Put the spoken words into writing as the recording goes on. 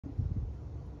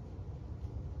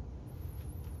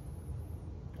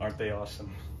Aren't they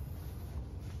awesome?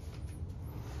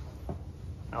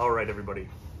 All right, everybody.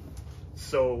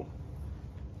 So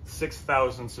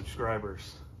 6,000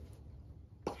 subscribers.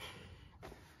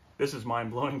 This is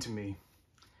mind-blowing to me.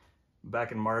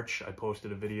 Back in March, I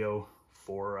posted a video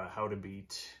for how to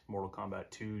beat Mortal Kombat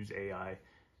 2's AI.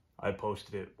 I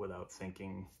posted it without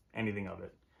thinking anything of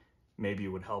it. Maybe it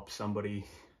would help somebody.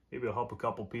 Maybe it'll help a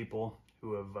couple people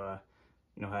who have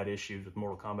had issues with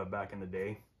Mortal Kombat back in the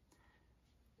day.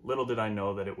 Little did I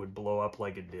know that it would blow up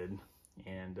like it did,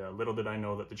 and little did I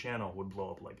know that the channel would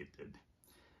blow up like it did.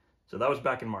 So that was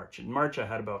back in March. In March, I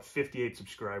had about 58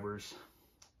 subscribers,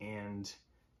 and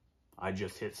I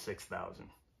just hit 6,000.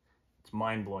 It's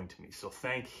mind-blowing to me. So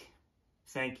thank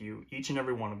you, each and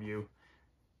every one of you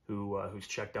who's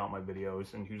checked out my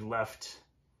videos and who's left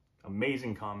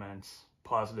amazing comments,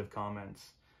 positive comments,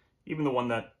 even the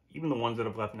ones that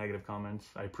have left negative comments.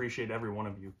 I appreciate every one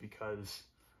of you, because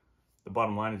the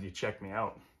bottom line is you checked me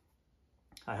out.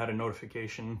 I had a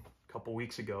notification a couple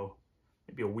weeks ago,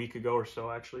 maybe a week ago or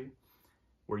so actually,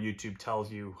 where YouTube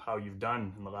tells you how you've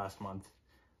done in the last month.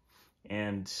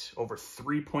 And over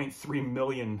 3.3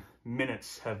 million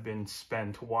minutes have been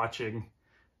spent watching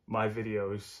my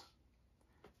videos.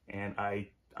 And I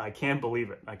can't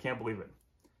believe it. I can't believe it.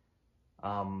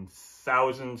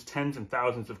 Thousands, tens and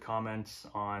thousands of comments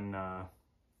on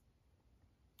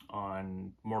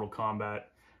Mortal Kombat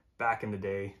back in the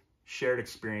day, shared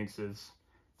experiences,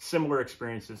 similar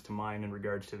experiences to mine in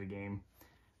regards to the game.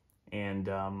 And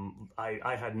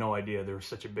I had no idea there was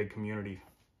such a big community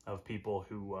of people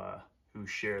who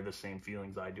share the same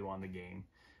feelings I do on the game.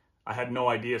 I had no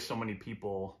idea so many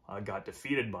people got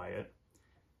defeated by it.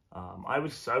 I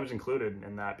was included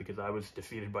in that because I was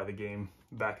defeated by the game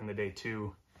back in the day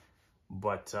too.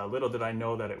 But little did I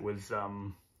know that it was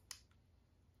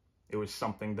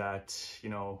something that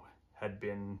had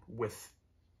been with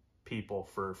people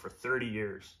for 30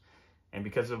 years, and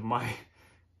because of my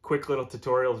quick little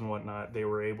tutorials and whatnot, they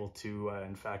were able to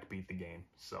in fact beat the game.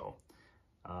 So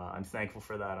I'm thankful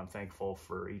for that. I'm thankful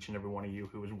for each and every one of you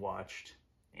who has watched,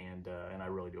 and I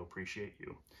really do appreciate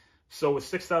you. So with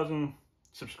 6,000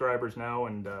 subscribers now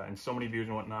and so many views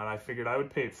and whatnot, I figured I would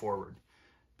pay it forward,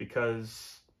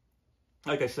 because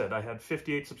like I said, I had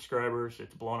 58 subscribers.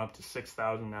 It's blown up to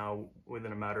 6,000 now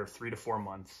within a matter of 3 to 4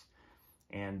 months.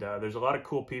 And there's a lot of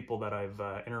cool people that I've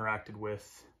interacted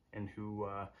with, and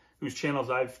whose channels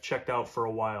I've checked out for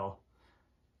a while.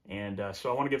 And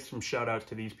so I want to give some shout outs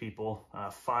to these people,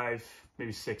 5,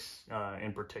 maybe 6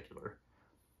 in particular.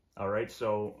 All right,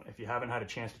 so if you haven't had a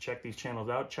chance to check these channels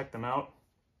out, check them out.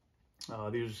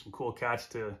 These are some cool cats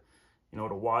to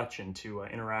watch and to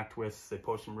interact with. They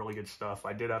post some really good stuff.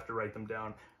 I did have to write them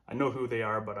down. I know who they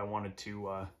are, but I wanted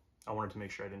to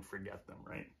make sure I didn't forget them,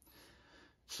 right?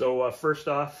 So first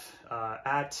off,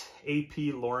 at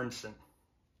AP Lawrenson.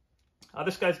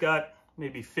 This guy's got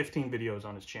maybe 15 videos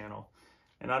on his channel,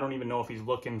 and I don't even know if he's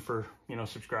looking for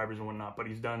subscribers and whatnot, but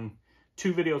he's done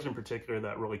 2 videos in particular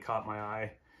that really caught my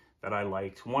eye, that I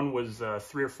liked. One was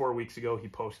 3 or 4 weeks ago. He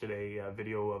posted a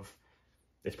video of,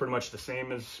 it's pretty much the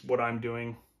same as what I'm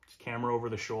doing. It's camera over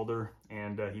the shoulder,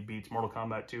 and he beats Mortal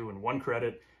Kombat 2 in 1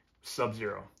 credit,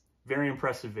 Sub-Zero. Very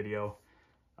impressive video.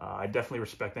 I definitely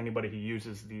respect anybody who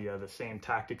uses the same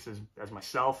tactics as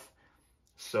myself.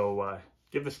 So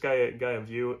give this guy a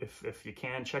view if you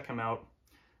can. Check him out.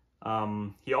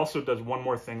 He also does one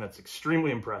more thing that's extremely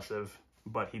impressive,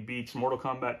 but he beats Mortal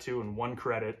Kombat 2 in 1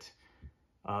 credit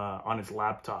on his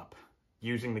laptop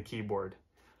using the keyboard.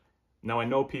 Now, I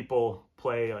know people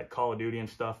play like Call of Duty and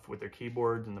stuff with their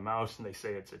keyboards and the mouse, and they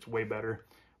say it's way better.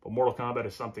 But Mortal Kombat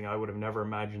is something I would have never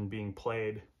imagined being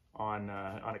played on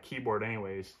a keyboard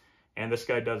anyways. And this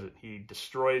guy does it. He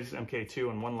destroys MK2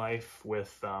 in 1 life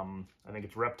with, I think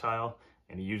it's Reptile,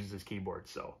 and he uses his keyboard.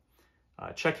 So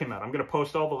check him out. I'm going to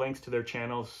post all the links to their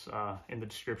channels in the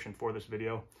description for this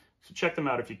video. So check them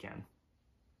out if you can.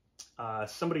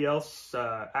 Somebody else,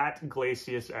 at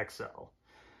Glacius XL.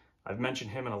 I've mentioned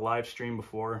him in a live stream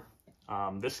before.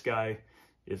 This guy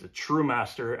is a true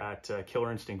master at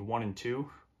Killer Instinct 1 and 2,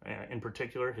 in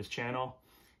particular, his channel.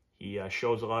 He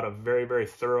shows a lot of very, very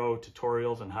thorough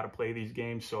tutorials on how to play these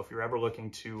games. So if you're ever looking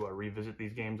to revisit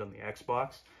these games on the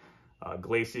Xbox,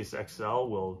 Glacius XL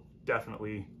will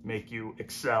definitely make you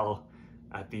excel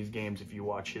at these games if you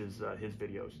watch his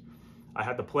videos. I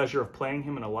had the pleasure of playing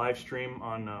him in a live stream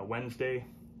on a Wednesday.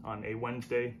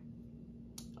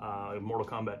 Mortal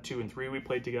Kombat 2 and 3 we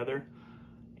played together,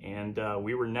 and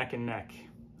we were neck and neck.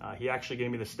 He actually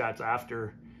gave me the stats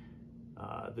after,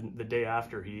 the day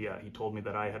after. He told me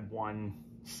that I had won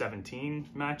 17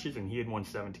 matches and he had won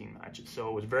 17 matches. So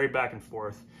it was very back and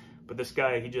forth. But this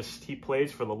guy, he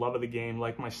plays for the love of the game,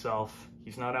 like myself.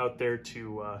 He's not out there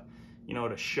to, you know,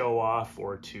 to show off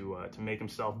or to make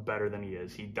himself better than he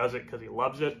is. He does it because he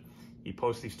loves it. He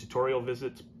posts these tutorial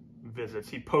visits.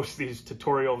 He posts these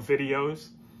tutorial videos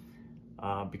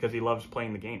because he loves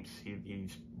playing the games.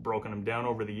 He's broken them down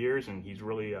over the years, and he's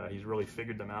really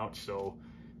figured them out. So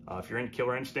if you're into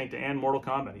Killer Instinct and Mortal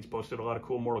Kombat, he's posted a lot of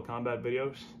cool Mortal Kombat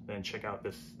videos. Then check out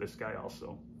this guy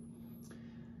also.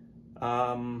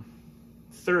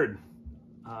 Third,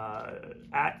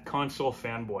 at Console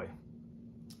Fanboy.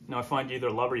 Now, I find you either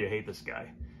love or you hate this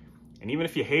guy. And even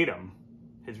if you hate him,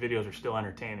 his videos are still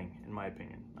entertaining, in my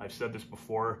opinion. I've said this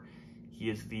before. He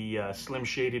is the Slim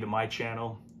Shady to my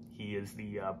channel. He is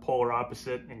the polar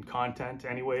opposite in content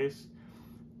anyways.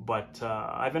 But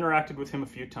I've interacted with him a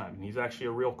few times. And he's actually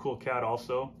a real cool cat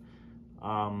also.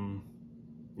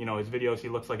 You know, his videos, he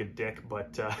looks like a dick,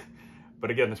 but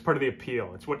again, that's part of the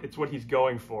appeal. It's what he's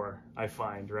going for, I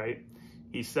find, right?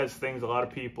 He says things a lot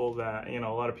of people that, you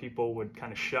know, a lot of people would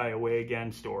kind of shy away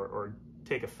against or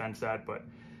take offense at, but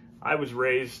I was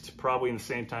raised probably in the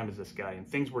same time as this guy, and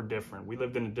things were different. We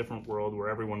lived in a different world where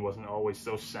everyone wasn't always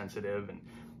so sensitive, and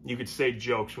you could say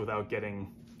jokes without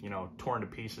getting, you know, torn to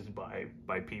pieces by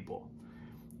people.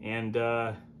 And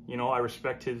you know, I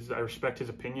respect his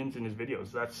opinions in his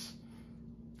videos. That's,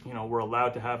 you know, we're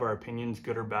allowed to have our opinions,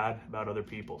 good or bad, about other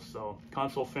people. So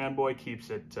Console Fanboy keeps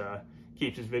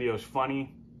his videos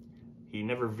funny. He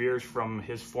never veers from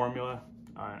his formula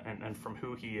and from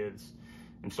who he is.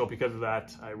 And so because of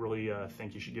that, I really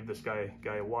think you should give this guy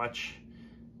a watch.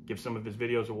 Give some of his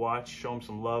videos a watch. Show him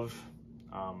some love.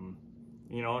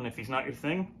 You know, and if he's not your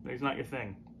thing, he's not your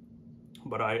thing.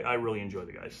 But I really enjoy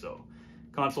the guy. So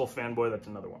Console Fanboy, that's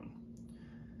another one.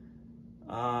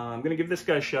 I'm going to give this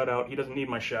guy a shout out. He doesn't need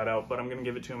my shout out, but I'm going to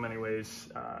give it to him anyways.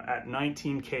 At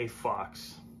 19K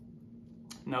Fox.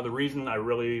 Now, the reason I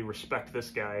really respect this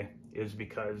guy is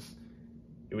because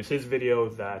it was his video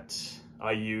that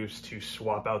I used to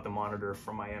swap out the monitor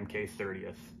from my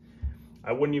MK30th.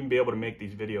 I wouldn't even be able to make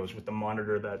these videos with the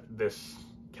monitor that this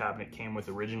cabinet came with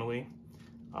originally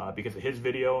because of his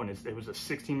video, and it was a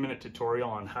 16-minute tutorial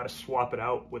on how to swap it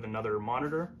out with another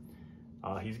monitor.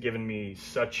 He's given me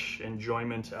such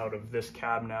enjoyment out of this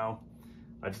cab now.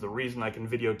 That's the reason I can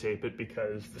videotape it,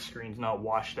 because the screen's not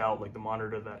washed out like the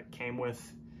monitor that it came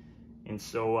with. And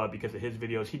so because of his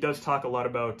videos, he does talk a lot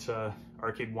about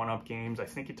Arcade 1-Up games. I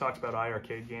think he talks about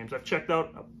iArcade games. I've checked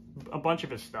out a bunch of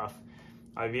his stuff.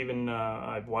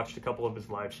 I've watched a couple of his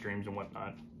live streams and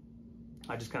whatnot.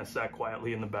 I just kind of sat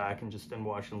quietly in the back and just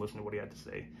watched and listened to what he had to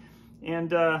say.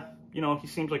 And you know, he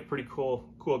seems like a pretty cool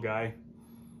guy.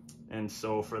 And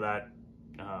so for that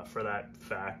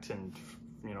fact, and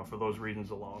you know, for those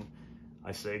reasons alone,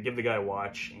 I say give the guy a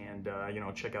watch, and you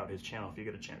know, check out his channel if you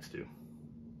get a chance to.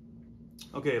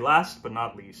 Okay, last but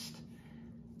not least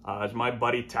is my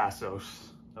buddy Tassos.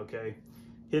 Okay,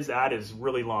 his ad is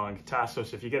really long.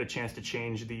 Tassos, if you get a chance to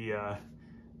change the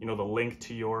you know, the link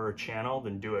to your channel,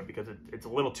 then do it, because it's a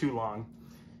little too long.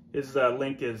 His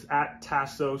link is at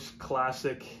Tassos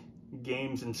Classic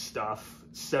Games and Stuff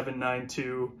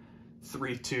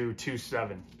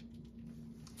 7923227.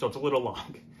 So it's a little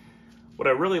long. What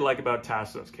I really like about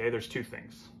Tassos, okay, there's two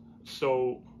things.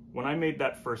 So when I made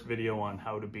that first video on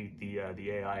how to beat the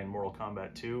AI in Mortal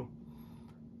Kombat 2, you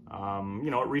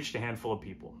know, it reached a handful of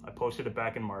people. I posted it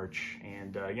back in March,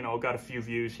 and you know, got a few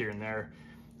views here and there.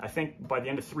 I think by the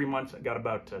end of 3 months, I got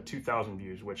about 2,000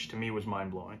 views, which to me was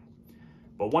mind-blowing.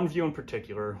 But one view in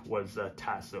particular was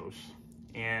Tassos,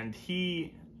 and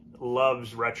he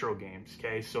loves retro games,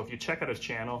 okay? So if you check out his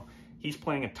channel, he's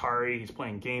playing Atari, he's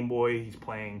playing Game Boy, he's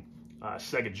playing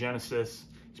Sega Genesis,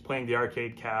 he's playing the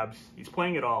arcade cabs, he's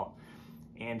playing it all.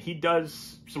 And he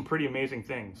does some pretty amazing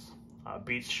things.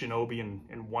 Beats Shinobi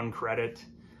in 1 credit.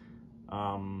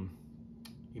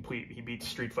 He beats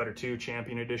Street Fighter 2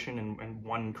 Champion Edition in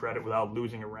 1 credit without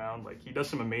losing a round. Like, he does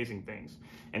some amazing things.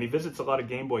 And he visits a lot of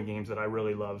Game Boy games that I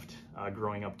really loved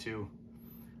growing up too.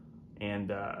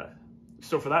 And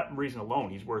so for that reason alone,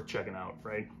 he's worth checking out,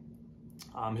 right?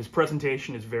 His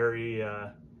presentation is very,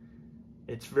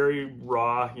 it's very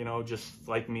raw, you know, just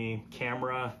like me.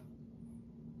 Camera,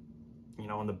 you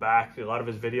know, in the back. A lot of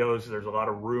his videos, there's a lot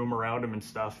of room around him and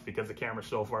stuff because the camera's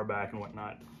so far back and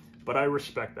whatnot. But I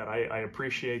respect that. I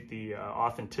appreciate the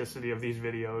authenticity of these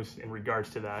videos in regards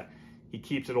to that. He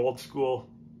keeps it old school,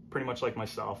 pretty much like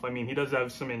myself. I mean, he does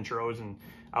have some intros and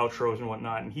outros and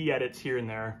whatnot, and he edits here and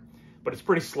there, but it's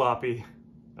pretty sloppy.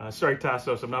 Sorry,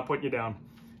 Tassos, I'm not putting you down.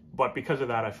 But because of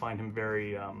that, I find him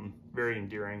very, very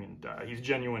endearing, and he's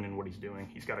genuine in what he's doing.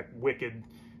 He's got a wicked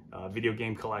video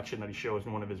game collection that he shows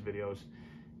in one of his videos.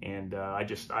 And I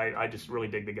just really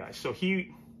dig the guy. So he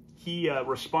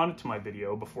responded to my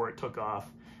video before it took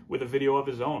off with a video of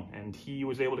his own, and he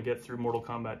was able to get through Mortal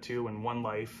Kombat 2 in one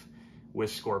life with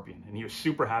Scorpion, and he was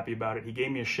super happy about it. He gave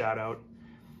me a shout out,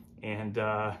 and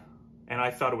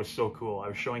I thought it was so cool. I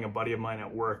was showing a buddy of mine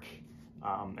at work,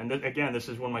 and again, this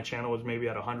is when my channel was maybe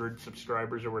at 100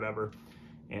 subscribers or whatever,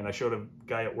 and I showed a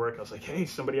guy at work. I was like, hey,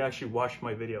 somebody actually watched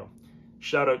my video.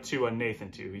 Shout out to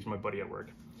Nathan too. He's my buddy at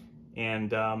work,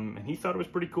 and he thought it was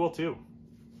pretty cool too.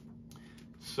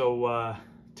 So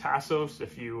Tassos,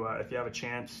 if you have a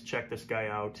chance, check this guy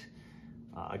out.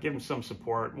 Give him some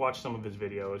support. Watch some of his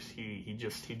videos.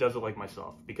 He does it like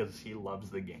myself because he loves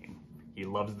the game. He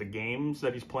loves the games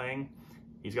that he's playing.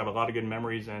 He's got a lot of good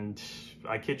memories, and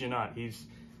I kid you not,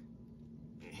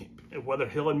 whether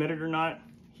he'll admit it or not,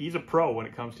 he's a pro when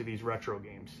it comes to these retro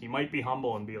games. He might be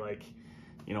humble and be like,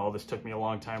 you know, oh, this took me a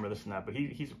long time or this and that, but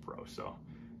he's a pro, so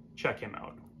check him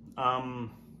out.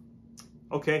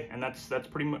 Okay, and that's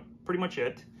pretty much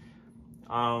it.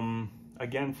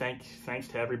 Again, thanks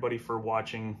to everybody for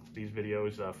watching these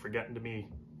videos, for getting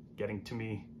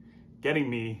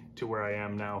me to where I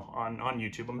am now on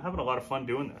YouTube. I'm having a lot of fun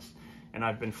doing this, and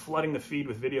I've been flooding the feed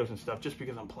with videos and stuff just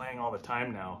because I'm playing all the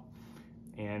time now.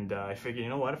 And I figure, you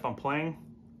know what, if I'm playing,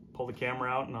 pull the camera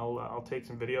out and I'll take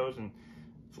some videos, and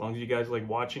as long as you guys like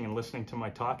watching and listening to my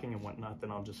talking and whatnot,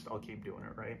 then I'll keep doing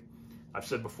it, right? I've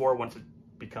said before, once it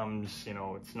becomes, you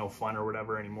know, it's no fun or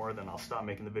whatever anymore, then I'll stop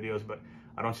making the videos, but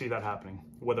I don't see that happening.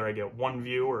 Whether I get 1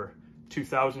 view or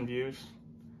 2,000 views,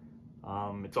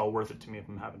 it's all worth it to me if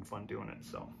I'm having fun doing it.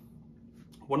 So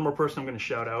one more person I'm going to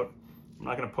shout out. I'm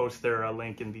not going to post their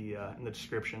link in the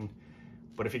description,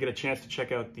 but if you get a chance to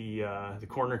check out the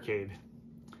Cornercade,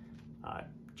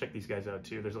 check these guys out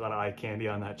too. There's a lot of eye candy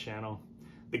on that channel.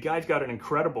 The guy's got an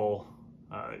incredible,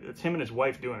 it's him and his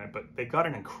wife doing it, but they got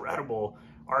an incredible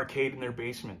arcade in their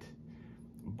basement.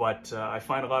 But I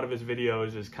find a lot of his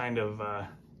videos is kind of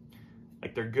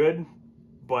like they're good,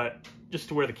 but just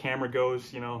to where the camera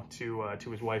goes, you know,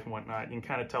 to his wife and whatnot, you can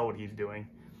kind of tell what he's doing.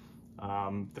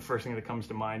 The first thing that comes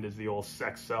to mind is the old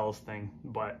sex sells thing,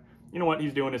 but you know what,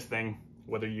 he's doing his thing.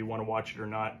 Whether you want to watch it or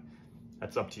not,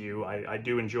 that's up to you. I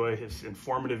do enjoy his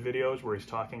informative videos where he's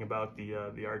talking about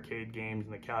the arcade games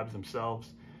and the cabs themselves.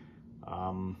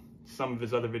 Some of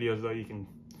his other videos, though, you can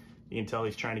tell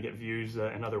he's trying to get views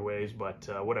in other ways, but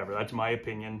whatever. That's my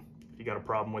opinion. If you got a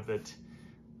problem with it,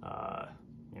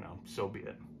 you know, so be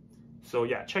it. So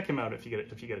yeah, check him out if you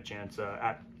get a chance.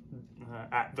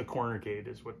 At the Cornercade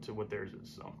is what theirs is.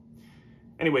 So,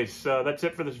 anyways, that's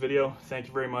it for this video. Thank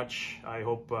you very much. I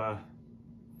hope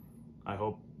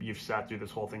you've sat through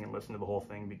this whole thing and listened to the whole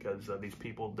thing, because these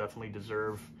people definitely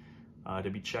deserve to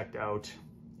be checked out.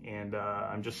 And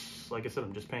I'm just, like I said,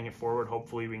 I'm just paying it forward.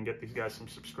 Hopefully we can get these guys some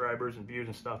subscribers and views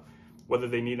and stuff, whether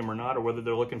they need them or not, or whether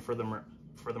they're looking for them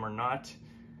or not.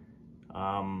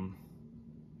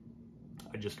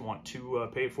 I just want to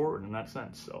pay it forward in that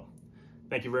sense. So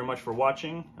thank you very much for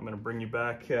watching. I'm going to bring you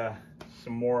back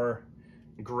some more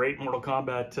great Mortal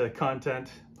Kombat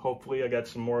content. Hopefully I got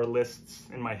some more lists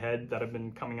in my head that I've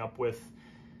been coming up with.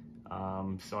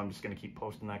 So I'm just going to keep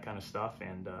posting that kind of stuff,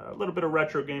 and a little bit of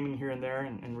retro gaming here and there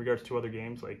in regards to other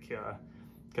games, like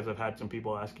because I've had some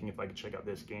people asking if I could check out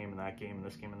this game and that game and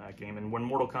this game and that game. And when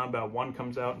Mortal Kombat 1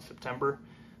 comes out in September,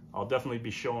 I'll definitely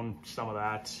be showing some of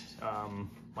that.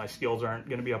 My skills aren't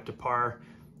going to be up to par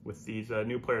with these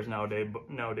new players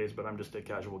nowadays, but I'm just a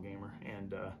casual gamer,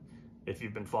 and if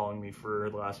you've been following me for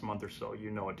the last month or so,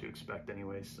 you know what to expect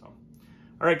anyways. So,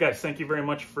 all right, guys, thank you very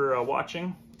much for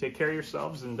watching. Take care of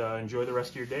yourselves, and enjoy the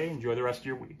rest of your day. Enjoy the rest of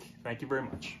your week. Thank you very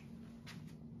much.